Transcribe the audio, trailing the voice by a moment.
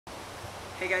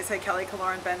Hey guys, hey,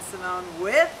 KILLOREN Bensimon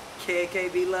with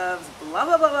KKBLOVES, blah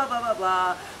blah blah blah blah blah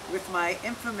blah, with my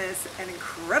infamous and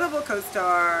incredible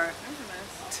co-star,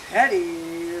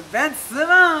 Teddy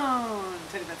Bensimon.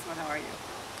 Teddy Bensimon, how are you?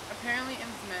 Apparently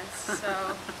infamous,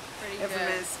 so pretty good.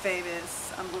 Infamous,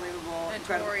 famous, unbelievable,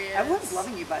 incredible. Notorious. Everyone's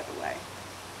loving you, by the way.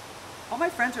 All my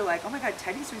friends are like, oh my god,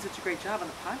 Teddy's doing such a great job on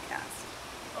the podcast.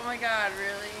 Oh my god,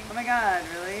 really? Oh my god,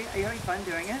 really? Are you having fun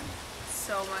doing it?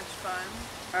 So much fun.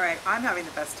 Alright, I'm having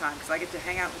the best time because I get to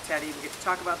hang out with Teddy. We get to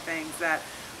talk about things that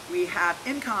we have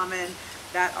in common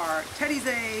that are Teddy's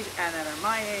age and that are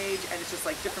my age, and it's just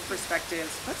like different perspectives.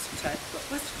 Bless you, Ted.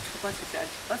 Bless you, Ted.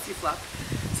 Bless you, Fluff.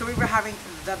 So we were having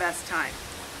the best time.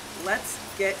 Let's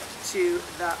get to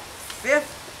the 5th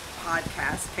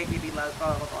podcast, KKBLOVES,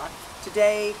 blah, blah, blah.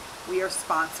 Today, we are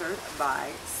sponsored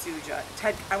by Suja.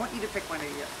 Ted, I want you to pick one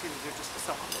of you because you're just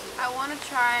so humble. I want to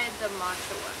try the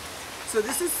matcha one. So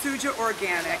this is Suja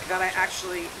Organic that I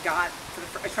actually got,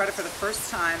 I tried it for the first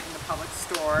time in the public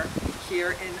store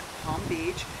here in Palm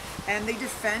Beach, and they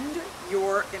defend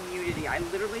your immunity. I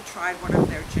literally tried one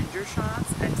of their ginger shots,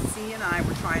 and C and I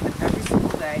were trying them every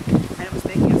single day, and it was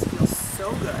making us feel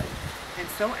so good and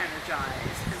so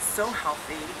energized and so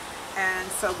healthy. And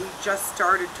so we just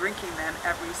started drinking them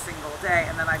every single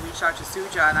day, and then I reached out to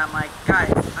Suja and I'm like,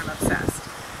 guys, I'm obsessed.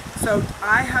 So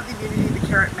I have the immunity, the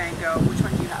carrot mango. Which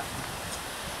one do you have?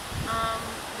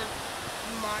 The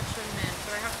matcha mint,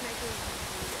 but I have to make it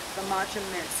vegan. The matcha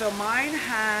mint. So mine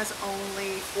has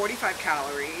only 45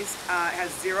 calories. It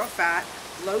has 0 fat,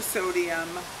 low sodium,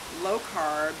 low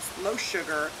carbs, low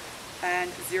sugar, and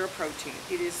 0 protein.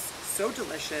 It is so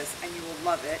delicious, and you will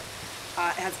love it.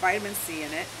 It has vitamin C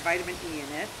in it, vitamin E in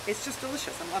it. It's just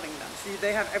delicious. I'm loving them. So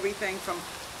they have everything from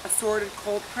assorted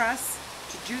cold press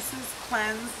to juices,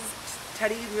 cleanse.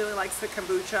 Teddy really likes the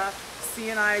kombucha. C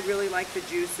and I really like the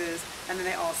juices, and then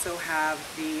they also have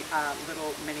the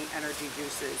little mini energy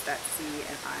juices that C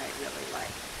and I really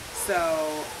like.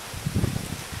 So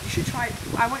you should try it.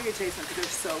 I want you to taste them because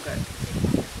they're so good.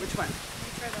 Which one? Let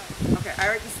me try that. Okay,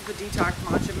 this is the detox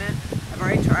matcha mint. I've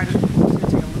already tried it. I'm just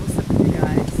gonna take a little sip for you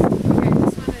guys. Okay,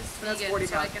 this one is That's vegan, 40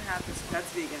 so I can have this one.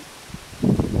 That's vegan.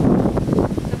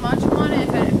 The matcha one, if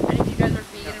any of you guys are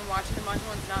vegan and watching, the matcha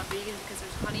one's not vegan because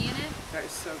there's honey in it. That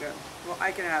is so good. Well,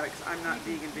 I can have it because I'm not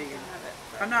vegan. Have it,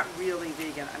 I'm not really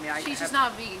vegan. I mean, she's just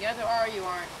not vegan. You either are or you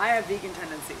aren't. I have vegan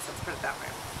tendencies, let's put it that way.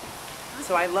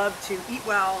 So I love to eat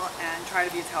well and try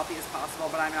to be as healthy as possible,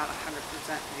 but I'm not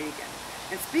 100% vegan.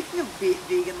 And speaking of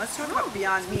vegan, let's talk about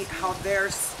Beyond Meat, how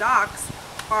their stocks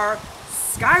are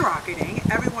skyrocketing.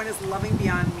 Everyone is loving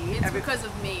Beyond Meat. It's because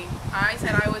of me. I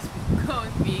said I was going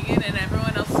vegan, and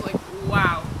everyone else was like,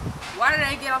 wow, why did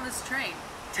I get on this train?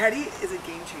 Teddy is a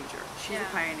game changer. She's a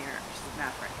pioneer. She's a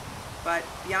math brain. But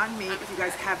Beyond Meat, if you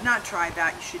guys have not tried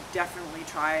that, you should definitely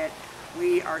try it.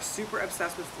 We are super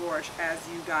obsessed with Flourish, as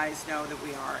you guys know that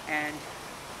we are. And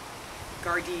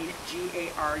Gardein,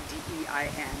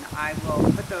 G-A-R-D-E-I-N. I will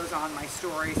put those on my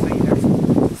story so you guys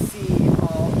can see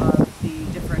all of the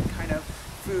different kind of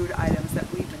food items that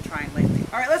we've been trying lately.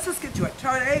 All right, let's just get to it.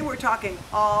 Today we're talking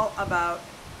all about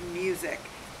music,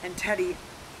 and Teddy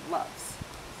loves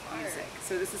music.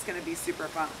 So this is going to be super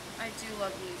fun. I do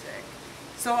love music.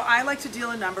 So I like to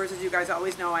deal in numbers. As you guys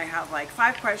always know, I have like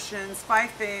 5 questions,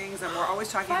 5 things, and we're always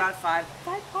talking about 5.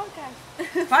 5 podcasts.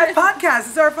 5 podcasts.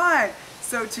 It's our 5.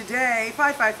 So today,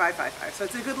 5. So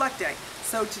it's a good luck day.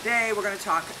 So today we're going to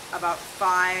talk about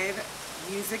 5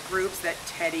 music groups that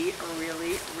Teddy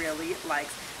really, really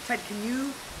likes. Ted, can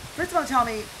you first of all tell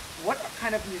me what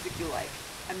kind of music you like,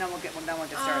 and then we'll get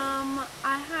started.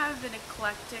 I have an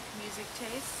eclectic music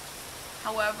taste.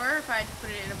 However, if I had to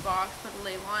put it in a box, put a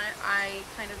label on it, I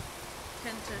kind of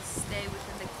tend to stay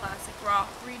within the classic rock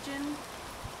region.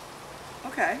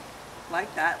 Okay,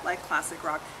 like that, like classic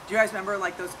rock. Do you guys remember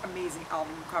like those amazing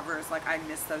album covers? Like I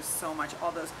miss those so much.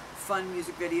 All those fun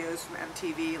music videos from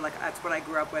MTV. Like that's what I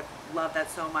grew up with. Love that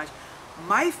so much.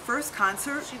 My first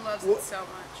concert. She loves it so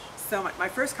much. So much. My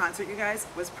first concert, you guys,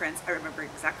 was Prince. I remember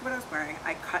exactly what I was wearing.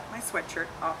 I cut my sweatshirt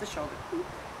off the shoulder,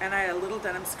 and I had a little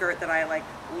denim skirt that I like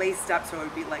laced up so it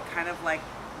would be like kind of like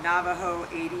Navajo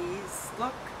 80s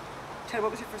look. Ted,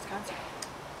 what was your first concert?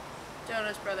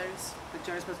 Jonas Brothers. The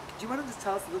Jonas Brothers. Do you want to just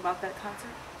tell us a little about that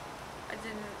concert? I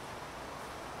didn't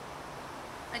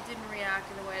react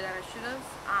in the way that I should have.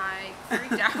 I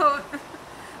freaked out.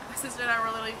 My sister and I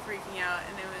were literally freaking out,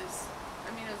 and it was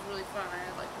really fun. I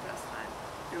had like the best time.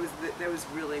 It was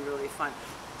really, really fun.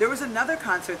 There was another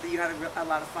concert that you had a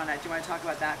lot of fun at. Do you want to talk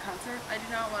about that concert? I do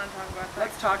not want to talk about that.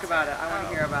 Let's talk about it. I want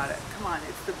to hear about it. Come on,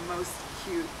 it's the most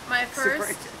cute. My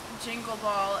first Jingle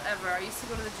Ball ever. I used to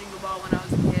go to the Jingle Ball when I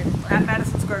was a kid. did. Like, At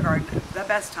Madison Square Garden, the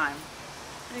best time.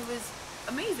 and it was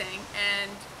amazing.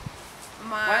 And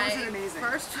my Why was it amazing?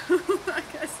 first, I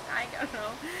guess, I don't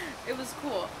know, it was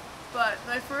cool. But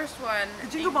my first one,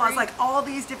 Jingle Ball is like all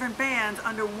these different bands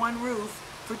under one roof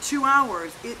for 2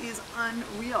 hours. It is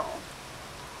unreal.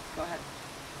 Go ahead.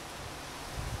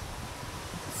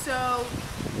 So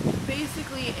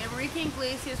basically, Enrique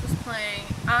Iglesias was playing.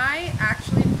 I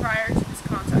actually, prior to this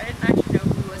concert, I didn't actually know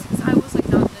who he was because I was like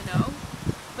not in the know.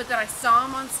 But then I saw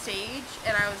him on stage,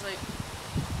 and I was like,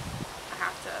 I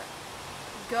have to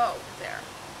go there.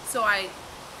 So I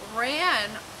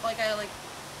ran,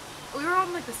 we were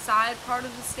on like the side part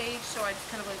of the stage, so I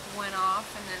just kind of like went off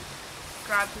and then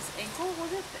grabbed his ankle.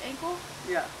 Was it the ankle?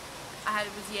 Yeah.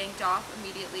 It was yanked off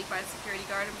immediately by a security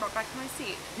guard and brought back to my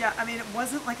seat. Yeah, I mean, it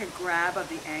wasn't like a grab of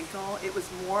the ankle. It was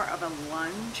more of a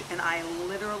lunge, and I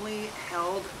literally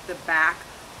held the back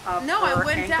of her I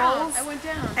went ankles. down. I went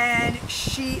down. And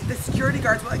the security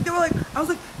guards were like, I was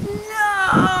like,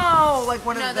 no! Like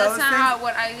one of those that's not things. how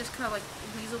I just kind of like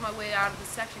weaseled my way out of the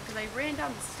section because I ran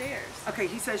down the stairs. Okay,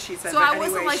 he says, she said. So but I anyway,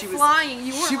 wasn't like she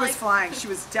flying. She was flying. She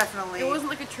was definitely. It wasn't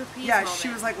like a trapeze Yeah, moment. she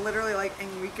was like literally like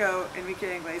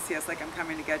Enrique Iglesias, like I'm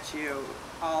coming to get you.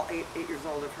 All 8 years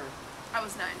old of her. I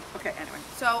was 9. Okay, anyway.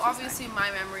 So obviously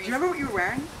my memories. Do you remember what you were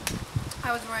wearing?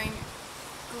 I was wearing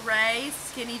gray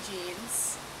skinny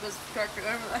jeans. Was correct.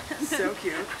 Remember that? So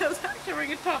cute. I was actually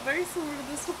wearing a top very similar to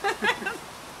this one.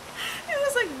 It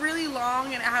was like really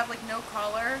long and it had like no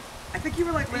collar. I think you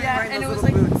were like wearing and those it was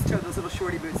little like, boots too, those little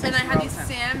shorty boots. And I had these time.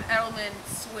 Sam Edelman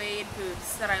suede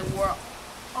boots that I wore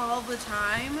all the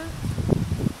time.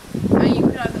 And you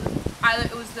could either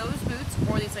it was those boots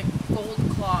or these like gold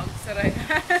clogs that I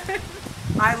had.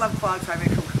 I love clogs. I make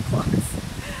them clogs.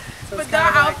 So but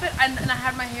that outfit, and I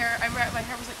had my hair. My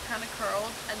hair was like kind of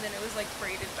curled, and then it was like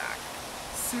braided back.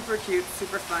 Super cute,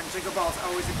 super fun. Jingle Ball is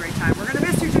always a great time. We're gonna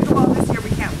miss you, Jingle Ball, this year.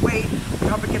 We can't wait.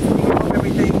 We hope it gets people and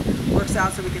everything works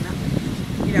out so we can,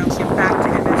 get back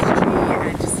to MSG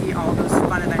and to see all those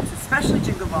fun events, especially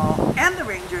Jingle Ball and the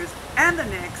Rangers and the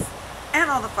Knicks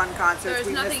and all the fun concerts. There's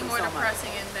We miss nothing them more so much.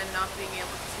 depressing than not being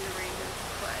able to see the Rangers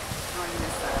play. Oh, you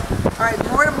miss that. All right,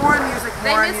 more music.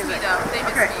 They More miss music. me though. They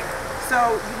miss okay. me. So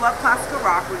you love classical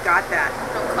rock. We got that.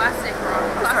 No, classic rock.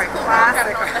 Sorry, Classical rock.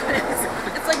 I classic don't know what that is.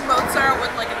 It's like Mozart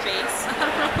with like a bass.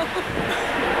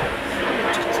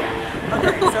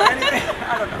 Okay, so anyway,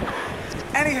 I don't know.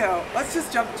 Anyhow, let's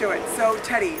just jump to it. So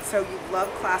Teddy, so you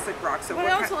love classic rock. So but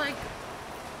what I also I'm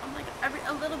like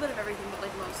a little bit of everything, but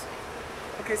like mostly.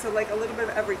 Okay, so like a little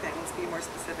bit of everything. Let's be more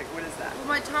specific. What is that?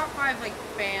 Well, my top 5 like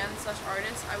bands /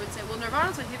 artists, I would say. Well,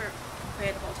 Nirvana's my favorite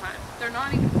band of all time. They're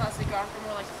not even classic rock. They're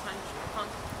more like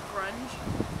punk grunge,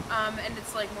 and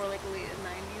it's like more like a late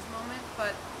 '90s moment.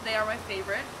 But they are my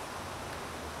favorite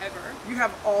ever. You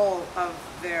have all of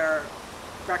their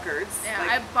records. Yeah,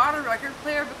 I bought a record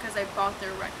player because I bought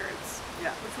their records.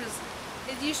 Yeah. Which was,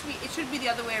 it should be the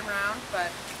other way around, but.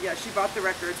 Yeah, she bought the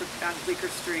records on Bleecker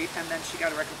Street, and then she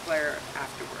got a record player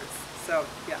afterwards. So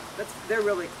yeah, they're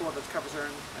really cool. Those covers are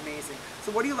amazing.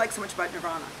 So what do you like so much about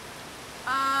Nirvana?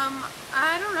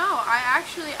 I don't know. I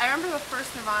remember the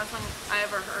first Nirvana song I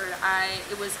ever heard.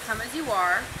 It was "Come As You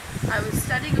Are." I was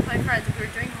studying with my friends. We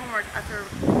were doing homework after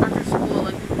school,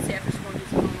 like we would say after school and do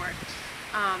some homework.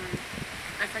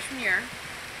 My freshman year,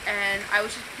 and I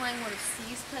was just playing one of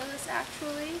C's playlists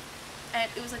actually, and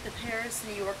it was like the Paris,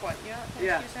 New York one, you know,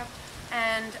 that stuff.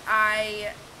 And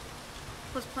I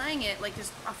was playing it like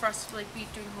just for us to like be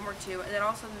doing homework too, and then all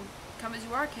of a sudden, "Come As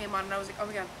You Are" came on, and I was like, oh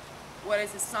my god, what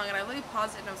is this song? And I literally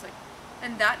paused it, and I was like,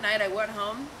 and that night I went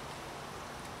home.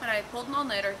 And I pulled an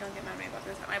all-nighter, don't get mad at me about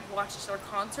this, and I watched our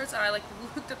concerts, and I like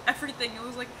looked up everything. It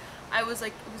was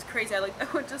crazy. I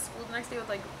went to school the next day with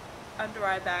like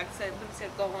under-eye bags, so I literally had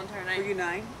to go the whole entire night. Were you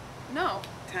 9? No.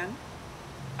 10?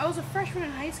 I was a freshman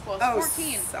in high school. I was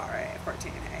 14. Sorry,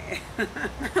 14, hey.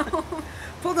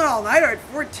 Pulled an all-nighter at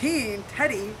 14,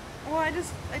 Teddy. Well, I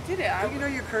did it. Don't you know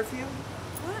your curfew?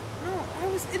 What? No, I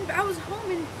was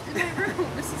home in my room.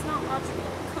 This is not logical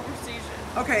conversation.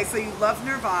 Okay, so you love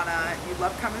Nirvana, you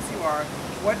love Come As You Are.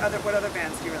 What other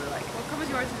bands do you really like? Well, "Come As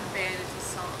You Are" isn't a band, it's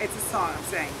a song. It's a song, I'm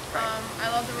saying. Right.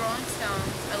 I love the Rolling Stones.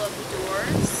 I love the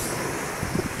Doors.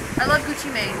 I love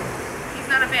Gucci Mane. He's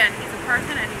not a band, he's a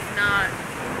person, and he's not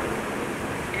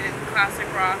in classic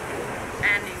rock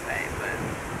anyway,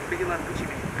 but you love Gucci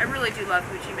Mane. I really do love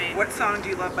Gucci Mane. What song do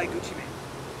you love by Gucci Mane?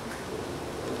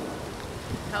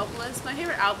 Helpless. My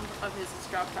favorite album of his is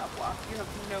Drop Top Walk. You have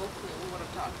no clue what I'm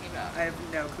talking about. I have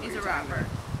no clue. He's what a you're talking rapper.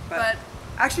 about. But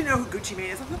I actually know who Gucci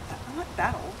Mane is. I'm not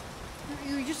that old.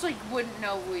 you just like wouldn't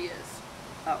know who he is.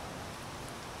 Oh.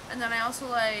 And then I also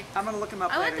like... I'm going to look him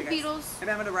up I later, like the guys. Beatles.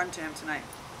 Maybe I'm going to run to him tonight.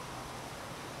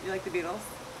 You like the Beatles?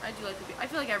 I do like the Beatles. I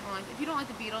feel like everyone likes... If you don't like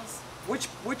the Beatles... Which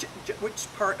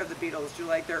part of the Beatles? Do you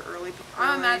like their early...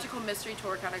 I'm a Magical Mystery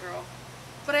Tour kind of girl.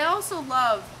 But I also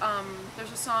love...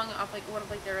 there's a song of like one of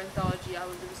like their anthology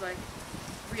albums. It was like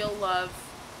Real Love.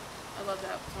 I love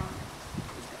that song.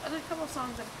 There's a couple of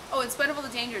songs that... Oh, In Spite of All the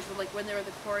Dangers, but like when they were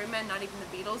the Quarrymen, not even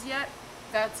the Beatles yet.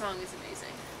 That song is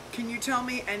amazing. Can you tell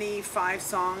me any 5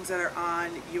 songs that are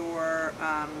on your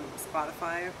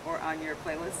Spotify or on your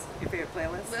playlist, your favorite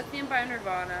playlist? Lithium by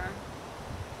Nirvana.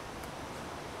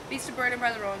 Beast of Burden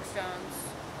by the Rolling Stones.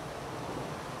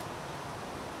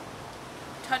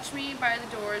 Touch Me by the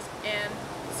Doors and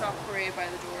Soft Parade by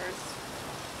the Doors.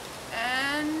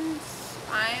 And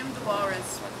I Am the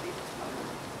Walrus by the Beatles.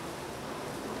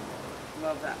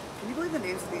 Love that. Can you believe the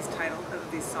names of these titles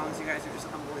of these songs? You guys are just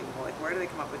unbelievable. Like, where do they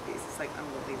come up with these? It's like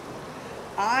unbelievable.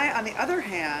 On the other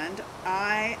hand,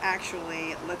 I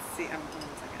actually, let's see, one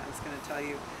second, I was going to tell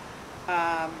you.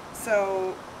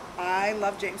 So I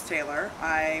love James Taylor.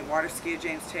 I water ski to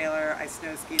James Taylor. I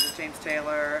snow ski to James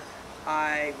Taylor.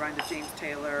 I run to James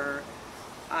Taylor.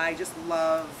 I just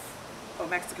love, Oh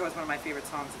Mexico is one of my favorite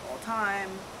songs of all time,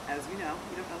 as you know.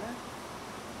 You don't know that?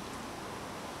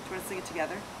 Do you want to sing it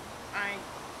together? I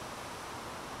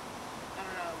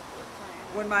don't know.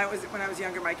 When I was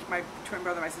younger, my twin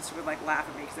brother and my sister would like laugh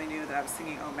at me because they knew that I was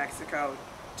singing "Oh Mexico"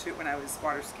 when I was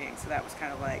water skiing. So that was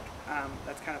kind of like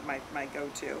that's kind of my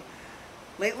go-to.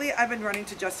 Lately, I've been running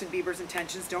to Justin Bieber's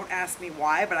Intentions. Don't ask me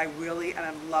why, but I'm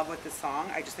in love with this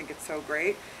song. I just think it's so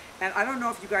great. And I don't know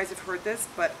if you guys have heard this,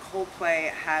 but Coldplay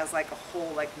has like a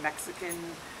whole like Mexican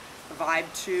vibe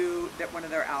to one of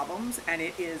their albums, and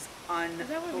it is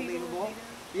unbelievable.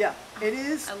 Yeah, it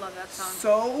is. I love that song.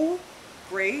 So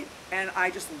great, and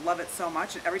I just love it so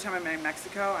much. And every time I'm in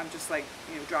Mexico, I'm just like,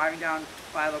 driving down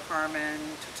Playa del Carmen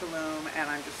to Tulum, and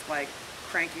I'm just like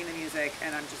cranking the music,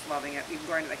 and I'm just loving it. Even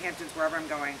going to the Hamptons, wherever I'm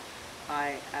going,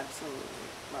 I absolutely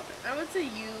love it. I would say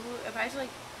if I had to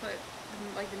like put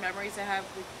like the memories I have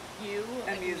with you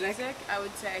and like, music, I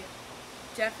would say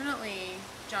definitely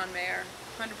John Mayer,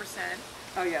 100%.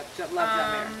 Oh yeah, love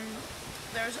John Mayer.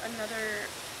 There's another.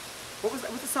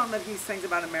 What's the song that he sings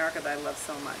about America that I love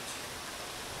so much?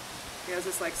 He has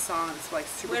this like song that's like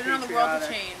super Waiting on the World to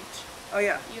Change. Oh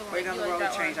yeah, Waiting on the World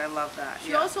to Change. I love that.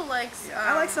 She also likes. Yeah.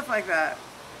 I like stuff like that.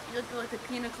 You like the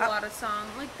Pina Colada song,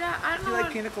 like that. I don't know. You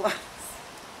like Pina Coladas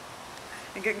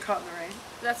and Getting Caught in the Rain?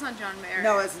 That's not John Mayer.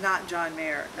 No, it's not John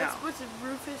Mayer. No. What's it?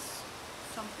 Rufus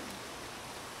something.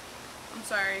 I'm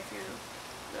sorry if you're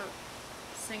the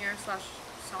singer /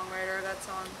 songwriter of that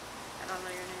song. I don't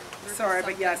know your name. Rufus Sorry,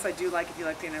 something. but yes, I do like if you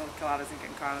like Pina Coladas and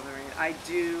Getting Caught in the Rain. I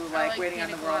do like Waiting on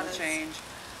the World to Change.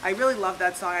 I really love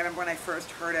that song. I remember when I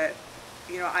first heard it.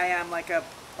 I am like a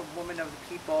woman of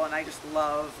the people, and I just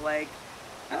love like.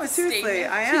 No, seriously,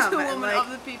 I am. She's a woman of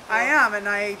the people. I am, and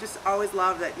I just always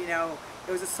love that.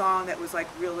 It was a song that was like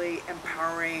really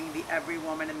empowering the every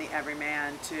woman and the every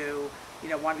man to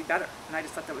want to be better, and I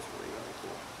just thought that was really really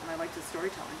cool. And I liked his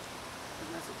storytelling, his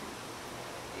messaging.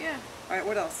 Yeah. All right,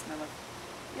 what else?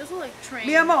 You also like Train.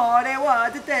 Mi amore,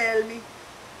 what to tell me?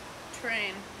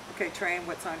 Train. Okay, Train.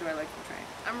 What song do I like from Train?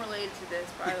 I'm related to this,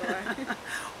 by the way.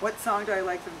 What song do I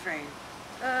like from Train?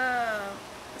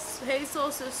 Hey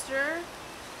Soul Sister.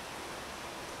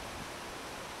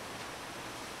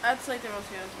 That's like the most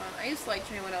famous one. I used to like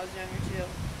Train when I was younger too.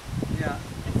 Yeah.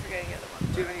 I'm forgetting the other one.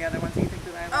 Do you have any other ones that you think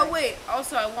that I like? Oh wait,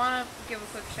 also I want to give a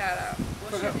quick shout out.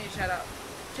 Well, she doesn't need a shout out.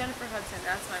 Jennifer Hudson,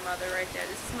 that's my mother right there.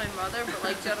 This is my mother, but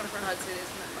like Jennifer Hudson is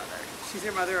my mother. She's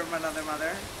your mother or another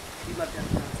mother? You love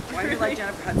Jennifer Hudson. Why do you like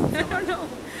Jennifer Hudson so much? I don't know.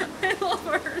 I love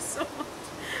her so much.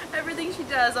 Everything she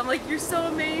does, I'm like, you're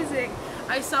so amazing.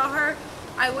 I saw her.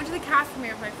 I went to the cast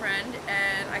premiere with my friend,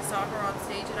 and I saw her on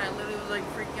stage, and I literally was like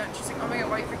freaking out. She's like, "Oh my god,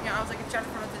 why are you freaking out?" I was like, "It's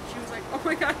Jennifer Hudson." She was like, "Oh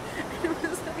my god," and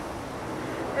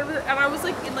I was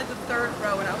like in like the third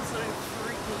row, and I was literally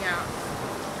freaking out.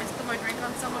 I spilled my drink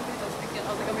on someone because I was freaking out.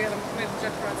 I was like, "Oh my god, I'm with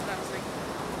Jennifer Hudson." I was like,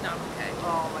 "No, okay."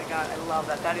 Oh my god, I love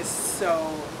that. That is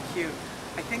so cute.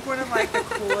 I think one of like the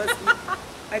coolest.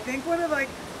 I think one of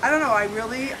like I don't know. I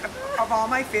really of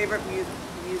all my favorite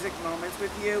music moments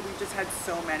with you. We've just had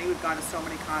so many. We've gone to so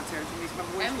many concerts.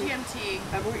 MGMT.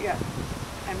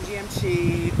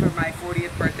 MGMT for my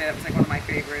 40th birthday. That was like one of my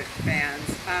favorite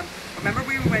bands. Remember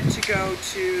we went to go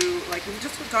to like we've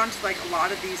just gone to like a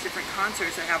lot of these different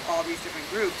concerts that have all these different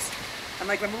groups. And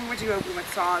like remember we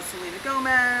saw Selena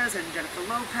Gomez and Jennifer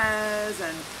Lopez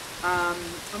and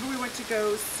remember we went to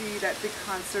go see that big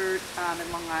concert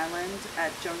in Long Island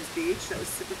at Jones Beach. That was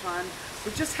super fun.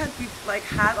 We've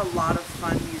had a lot of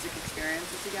fun music experiences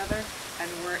experiences together. And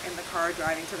we're in the car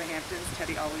driving to the Hamptons.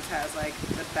 Teddy always has like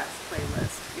the best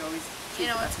playlist. He always. You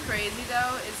know what's crazy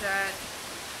though is that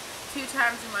 2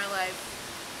 times in my life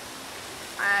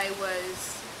I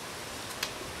was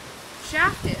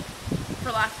shafted,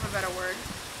 for lack of a better word,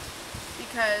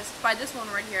 because by this one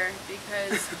right here,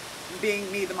 because being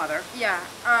me, the mother. Yeah,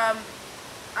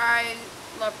 I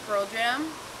love Pearl Jam.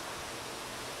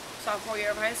 Sophomore year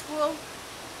of high school,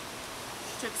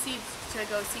 took C to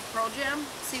go see Pearl Jam.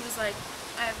 C was like,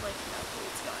 I have like no clue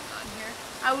what's going on here.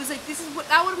 I was like,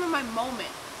 that would have been my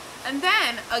moment. And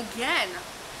then again,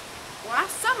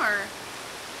 last summer,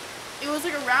 it was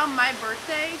like around my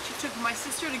birthday, she took my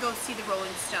sister to go see the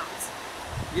Rolling Stones.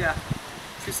 Yeah,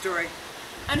 true story.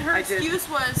 And her excuse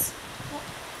was, well,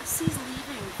 C's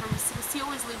leaving from school. C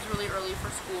always leaves really early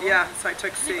for school. Yeah, so I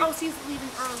took C. Like, oh, C's leaving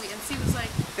early, and C was like.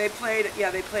 They played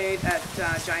at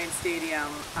Giant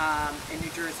Stadium in New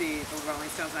Jersey, the Rolling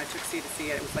Stones, and I took C to see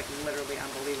it. It was like literally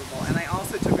unbelievable. And I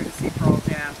also took her to see Pearl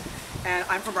Jam. And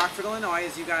I'm from Rockford, Illinois,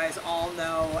 as you guys all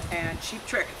know, and Cheap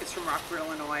Trick is from Rockford,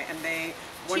 Illinois, and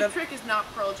Cheap Trick is not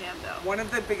Pearl Jam though. One of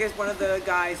the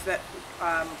guys that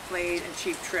played in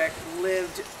Cheap Trick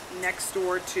lived next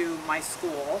door to my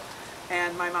school,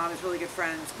 and my mom is really good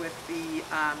friends with the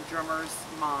drummer's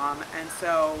mom, and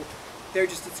so they're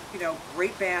just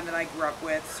great band that I grew up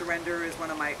with. Surrender is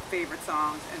one of my favorite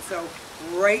songs, and so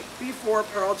right before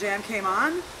Pearl Jam came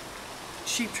on,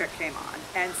 Cheap Trick came on,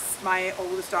 and my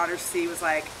oldest daughter C was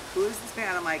like, "Who is this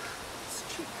band?" I'm like, "It's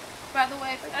Cheap Trick." By the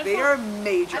way, they are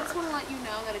major. I just want to let you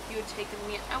know that if you had taken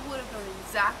me, I would have known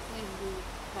exactly who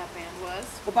that band was.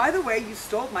 Well, by the way, you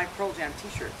stole my Pearl Jam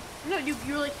T-shirt. No, you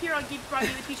were like, "Here, brought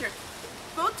you a T-shirt."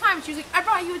 Both times she was like, "I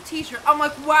brought you a T-shirt." I'm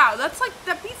like, "Wow,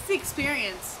 that beats the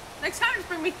experience." Next time, just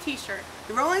bring me a T-shirt.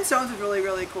 The Rolling Stones was really,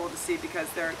 really cool to see because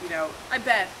they're, I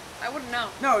bet. I wouldn't know.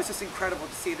 No, it's just incredible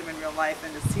to see them in real life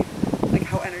and to see like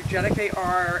how energetic they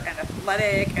are and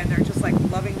athletic, and they're just like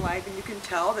loving life, and you can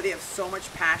tell that they have so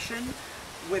much passion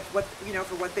with what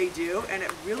for what they do, and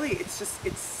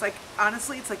it's like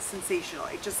honestly it's like sensational.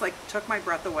 It just like took my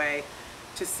breath away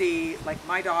to see like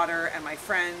my daughter and my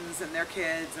friends and their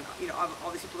kids and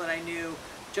all these people that I knew,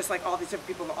 just like all these different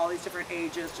people of all these different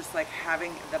ages, just like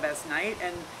having the best night,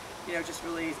 and just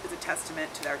really is a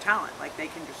testament to their talent. Like they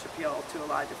can just appeal to a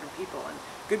lot of different people, and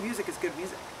good music is good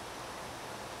music.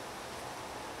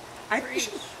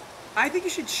 I think you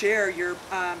should share your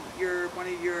one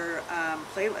of your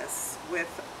playlists with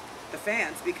the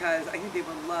fans, because I think they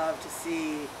would love to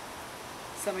see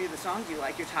some of the songs you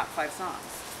like, your top 5 songs.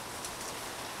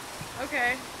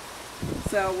 Okay.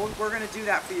 So we're going to do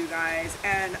that for you guys,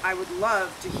 and I would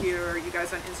love to hear you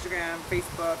guys on Instagram,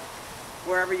 Facebook,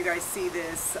 wherever you guys see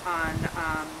this, on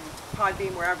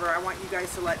Podbean, wherever. I want you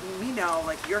guys to let me know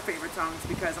like your favorite songs,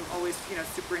 because I'm always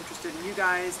super interested in you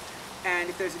guys.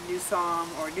 And if there's a new song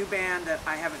or a new band that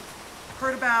I haven't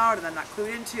heard about and I'm not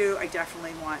clued into, I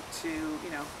definitely want to,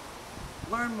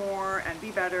 learn more and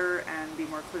be better and be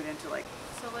more clued into like.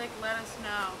 So like, let us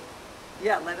know.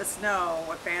 Yeah, let us know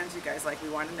what bands you guys like. We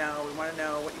want to know. We want to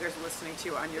know what you guys are listening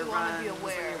to on your runs,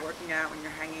 when you're working out, when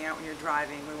you're hanging out, when you're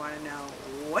driving. We want to know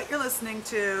what you're listening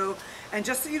to. And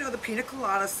just so you know, the Pina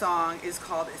Colada song is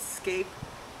called "Escape"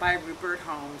 by Rupert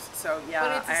Holmes. So yeah,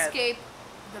 but it's Escape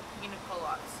the Pina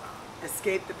Colada song.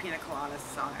 Escape the Pina Colada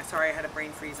song. Sorry, I had a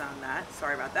brain freeze on that.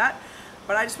 Sorry about that.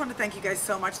 But I just want to thank you guys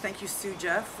so much. Thank you,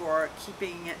 Suja, for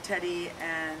keeping Teddy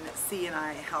and C and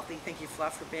I healthy. Thank you,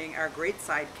 Fluff, for being our great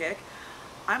sidekick.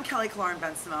 I'm KILLOREN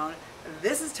Bensimon.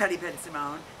 This is Teddy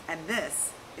Bensimon, and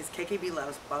this is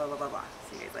KKBLOVES. Blah blah blah blah.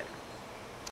 See you guys later.